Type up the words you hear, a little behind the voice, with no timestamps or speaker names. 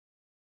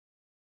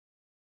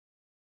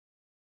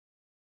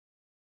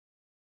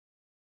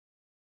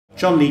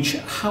John Leech,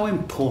 how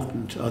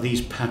important are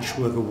these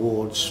Patchwork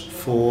Awards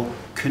for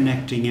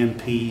connecting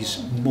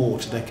MPs more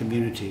to their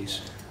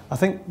communities? I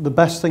think the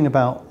best thing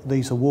about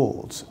these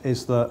awards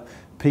is that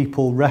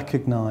people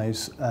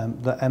recognise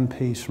that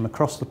MPs from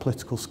across the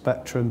political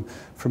spectrum,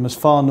 from as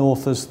far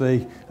north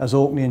as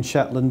Orkney and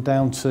Shetland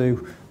down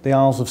to the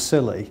Isles of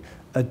Scilly,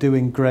 are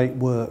doing great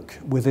work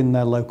within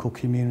their local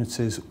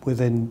communities,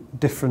 within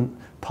different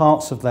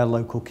parts of their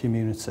local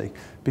community.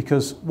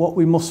 Because what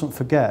we mustn't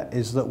forget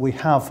is that we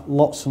have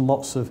lots and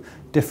lots of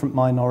different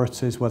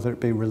minorities, whether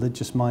it be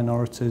religious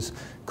minorities,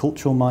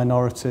 cultural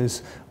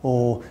minorities,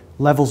 or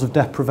levels of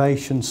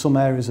deprivation. Some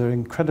areas are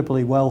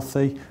incredibly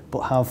wealthy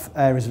but have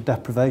areas of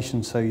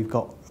deprivation, so you've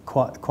got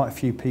quite a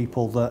few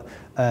people that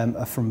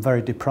are from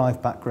very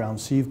deprived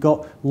backgrounds. So you've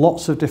got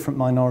lots of different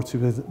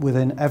minorities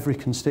within every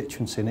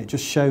constituency, and it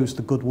just shows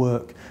the good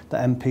work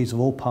that MPs of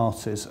all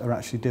parties are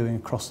actually doing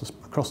across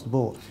the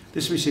board.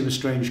 This may seem a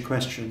strange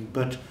question,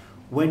 but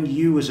when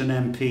you as an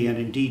MP, and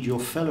indeed your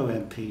fellow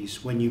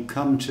MPs, when you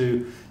come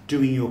to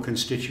doing your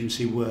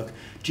constituency work,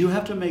 do you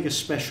have to make a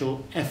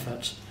special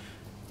effort,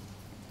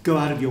 go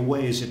out of your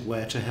way as it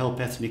were, to help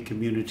ethnic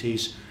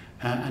communities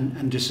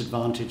and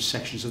disadvantaged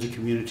sections of the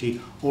community,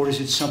 or is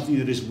it something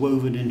that is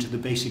woven into the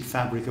basic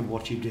fabric of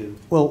what you do?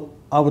 Well,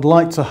 I would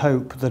like to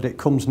hope that it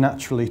comes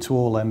naturally to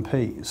all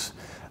MPs.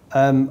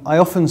 I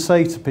often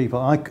say to people,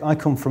 I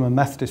come from a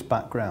Methodist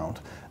background.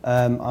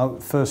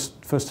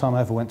 First time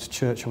I ever went to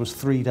church, I was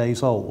 3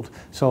 days old,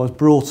 so I was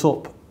brought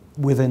up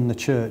within the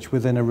church,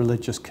 within a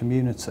religious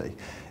community.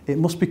 It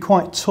must be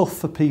quite tough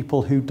for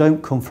people who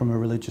don't come from a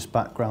religious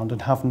background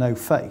and have no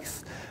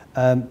faith.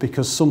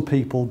 Because some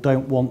people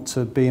don't want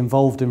to be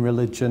involved in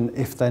religion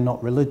if they're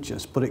not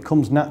religious, but it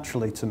comes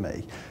naturally to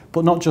me.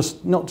 But not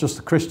just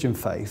the Christian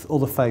faith,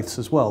 other faiths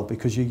as well,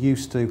 because you're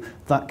used to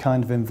that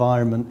kind of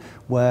environment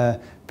where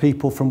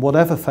people from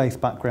whatever faith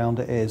background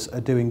it is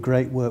are doing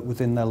great work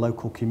within their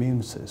local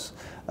communities.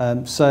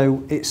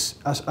 So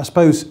I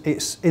suppose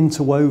it's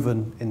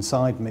interwoven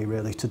inside me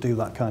really to do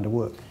that kind of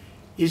work.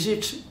 Is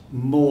it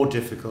more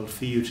difficult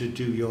for you to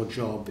do your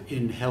job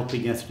in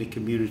helping ethnic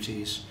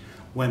communities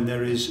when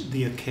there is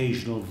the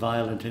occasional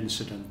violent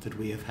incident that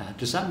we have had?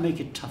 Does that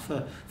make it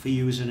tougher for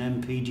you as an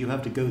MP? Do you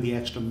have to go the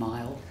extra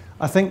mile?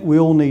 I think we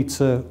all need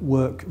to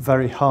work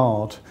very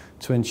hard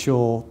to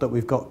ensure that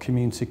we've got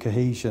community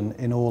cohesion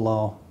in all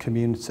our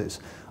communities.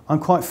 I'm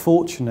quite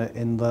fortunate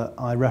in that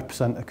I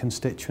represent a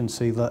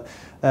constituency that,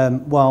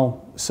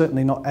 while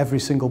certainly not every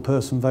single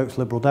person votes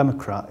Liberal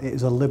Democrat, it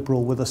is a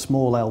Liberal with a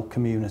small L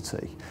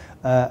community.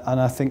 And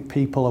I think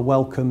people are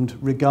welcomed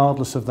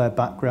regardless of their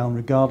background,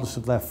 regardless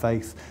of their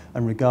faith,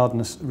 and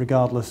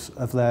regardless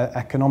of their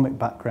economic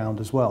background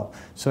as well.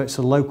 So it's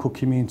a local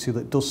community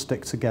that does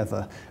stick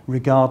together,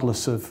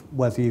 regardless of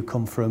whether you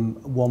come from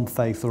one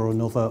faith or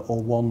another,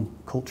 or one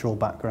cultural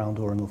background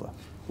or another.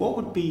 What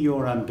would be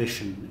your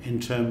ambition in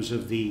terms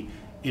of the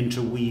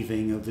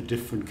interweaving of the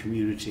different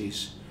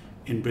communities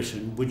in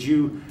Britain? Would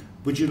you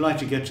like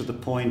to get to the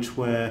point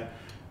where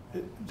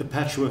the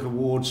Patchwork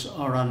Awards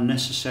are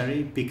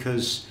unnecessary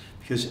because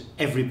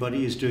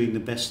everybody is doing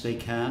the best they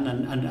can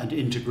and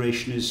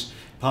integration is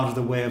part of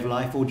the way of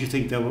life? Or do you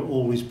think there will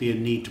always be a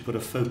need to put a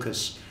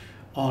focus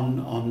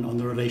on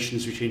the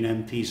relations between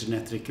MPs and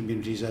ethnic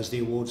communities as the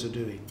awards are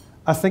doing?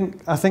 I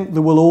think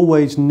there will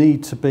always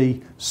need to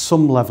be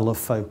some level of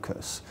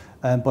focus,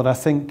 but I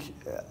think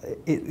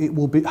it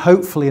will be,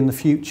 hopefully in the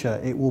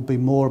future, it will be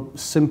more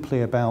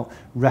simply about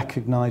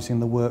recognising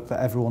the work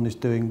that everyone is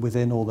doing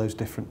within all those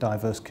different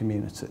diverse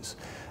communities.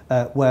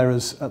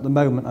 Whereas at the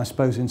moment, I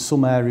suppose in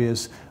some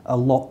areas, a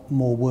lot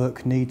more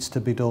work needs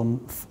to be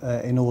done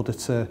in order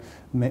to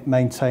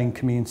maintain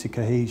community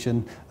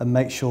cohesion and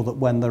make sure that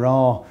when there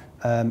are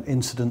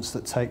incidents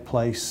that take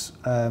place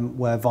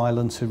where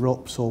violence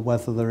erupts, or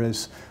whether there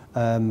is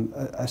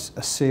a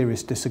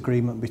serious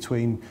disagreement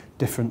between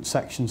different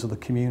sections of the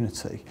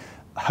community,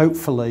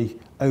 hopefully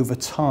over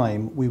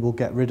time we will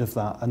get rid of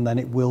that, and then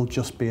it will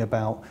just be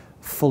about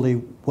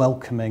fully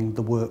welcoming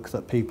the work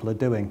that people are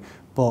doing.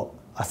 But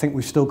I think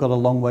we've still got a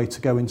long way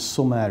to go in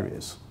some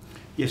areas.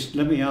 Yes,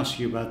 let me ask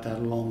you about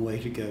that long way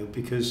to go,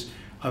 because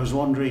I was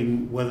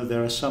wondering whether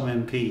there are some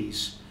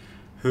MPs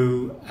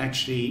who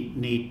actually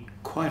need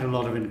quite a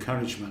lot of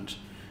encouragement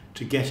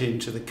to get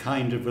into the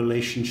kind of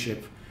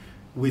relationship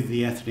with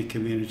the ethnic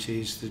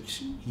communities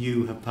that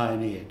you have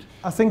pioneered.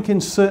 I think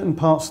in certain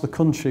parts of the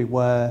country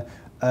where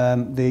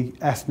the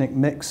ethnic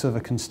mix of a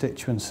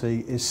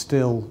constituency is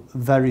still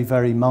very,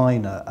 very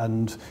minor,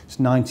 and it's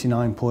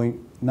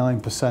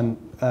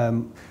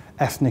 99.9%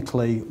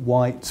 ethnically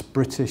white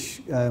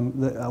British, a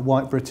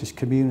white British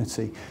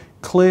community,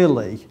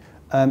 clearly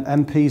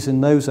MPs in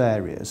those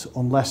areas,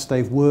 unless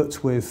they've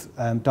worked with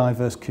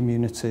diverse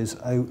communities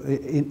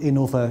in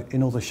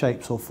other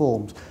shapes or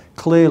forms,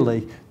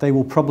 clearly they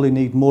will probably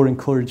need more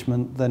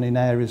encouragement than in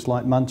areas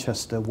like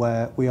Manchester,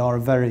 where we are a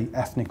very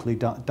ethnically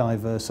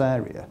diverse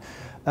area.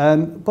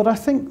 But I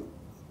think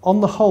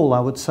on the whole,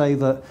 I would say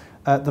that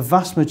the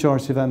vast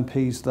majority of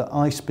MPs that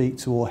I speak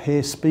to or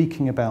hear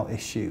speaking about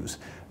issues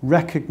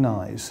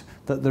recognise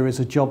that there is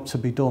a job to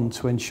be done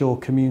to ensure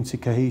community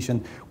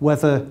cohesion,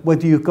 whether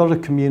you've got a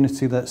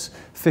community that's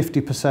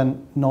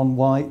 50%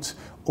 non-white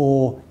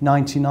or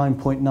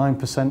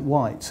 99.9%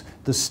 white,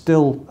 there's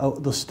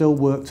still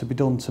work to be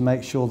done to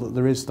make sure that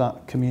there is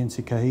that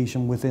community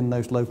cohesion within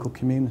those local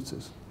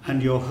communities.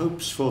 And your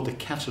hopes for the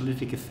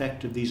catalytic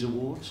effect of these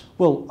awards?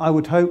 Well, I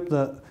would hope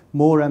that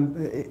more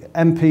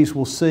MPs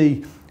will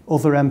see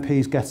other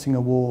MPs getting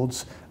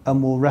awards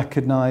and will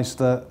recognise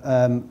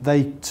that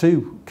they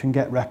too can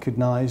get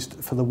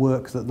recognised for the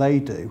work that they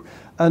do,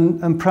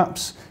 and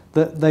perhaps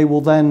that they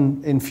will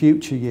then in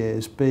future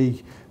years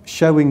be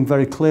showing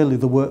very clearly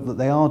the work that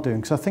they are doing.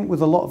 Because I think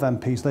with a lot of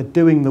MPs, they're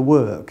doing the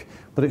work,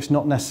 but it's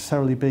not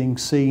necessarily being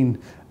seen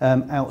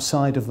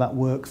outside of that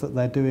work that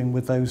they're doing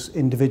with those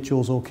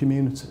individuals or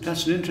communities.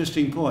 That's an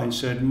interesting point.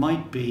 So it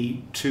might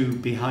be too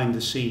behind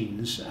the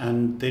scenes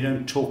and they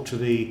don't talk to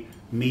the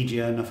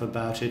media enough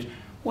about it.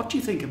 What do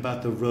you think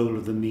about the role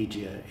of the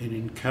media in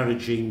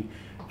encouraging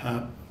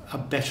a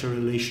better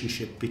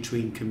relationship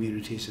between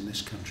communities in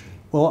this country?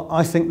 Well,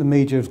 I think the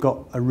media have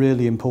got a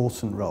really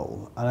important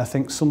role, and I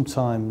think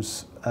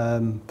sometimes,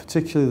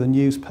 particularly the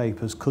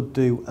newspapers, could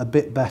do a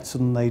bit better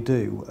than they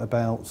do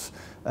about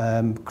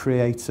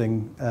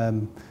creating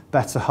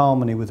better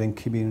harmony within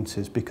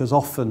communities, because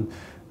often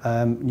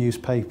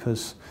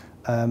newspapers,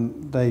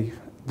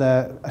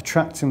 they're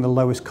attracting the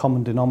lowest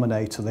common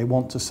denominator. They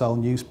want to sell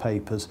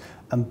newspapers,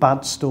 and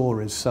bad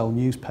stories sell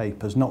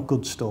newspapers, not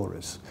good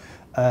stories.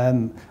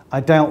 I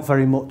doubt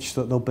very much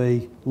that there'll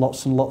be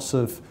lots and lots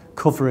of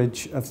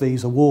coverage of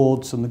these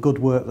awards and the good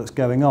work that's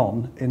going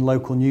on in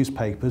local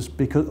newspapers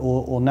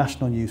or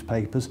national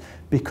newspapers,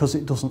 because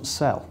it doesn't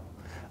sell.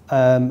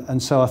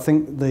 And so I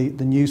think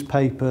the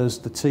newspapers,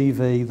 the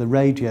TV, the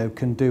radio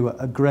can do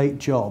a great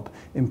job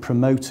in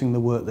promoting the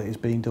work that is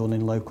being done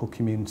in local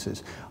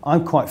communities.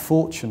 I'm quite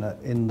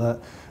fortunate in that,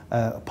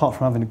 apart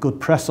from having a good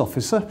press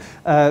officer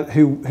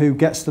who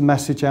gets the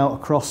message out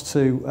across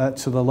to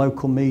the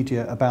local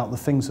media about the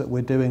things that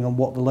we're doing and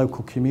what the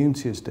local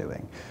community is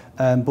doing.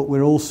 But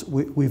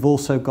we've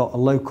also got a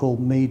local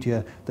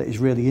media that is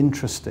really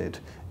interested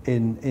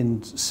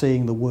in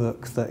seeing the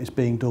work that is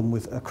being done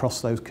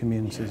across those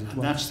communities. Yeah, as and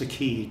well. that's the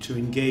key, to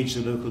engage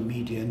the local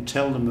media and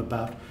tell them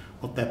about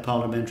what their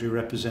parliamentary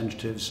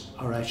representatives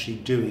are actually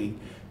doing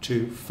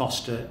to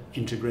foster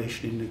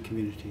integration in the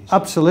communities.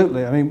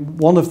 Absolutely. I mean,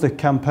 one of the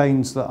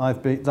campaigns that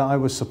I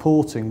was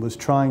supporting was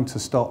trying to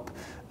stop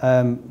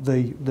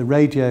the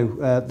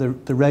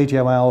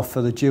radio hour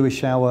for the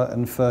Jewish hour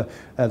and for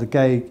the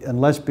gay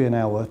and lesbian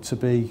hour to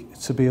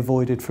be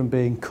avoided from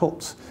being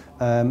cut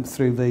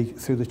through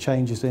the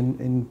changes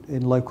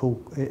in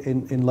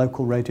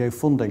local radio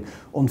funding.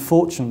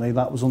 Unfortunately,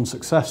 that was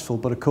unsuccessful,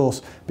 but of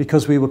course,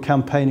 because we were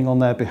campaigning on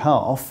their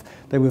behalf,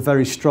 they were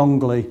very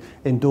strongly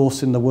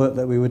endorsing the work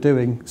that we were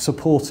doing,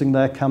 supporting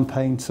their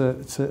campaign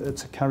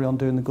to carry on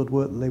doing the good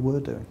work that they were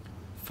doing.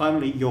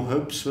 Finally, your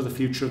hopes for the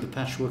future of the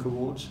Patchwork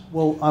Awards?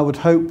 Well, I would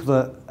hope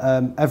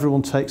that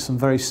everyone takes them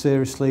very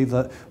seriously,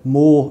 that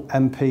more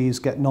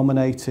MPs get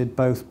nominated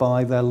both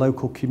by their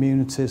local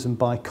communities and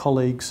by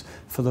colleagues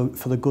for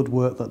the good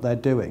work that they're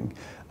doing,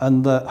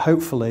 and that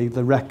hopefully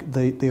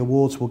the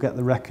awards will get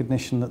the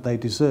recognition that they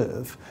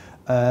deserve,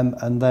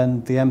 and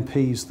then the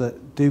MPs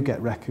that do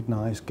get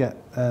recognised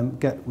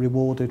get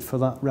rewarded for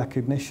that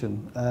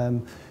recognition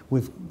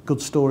with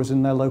good stories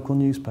in their local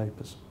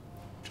newspapers.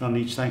 John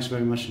Leech, thanks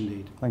very much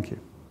indeed. Thank you.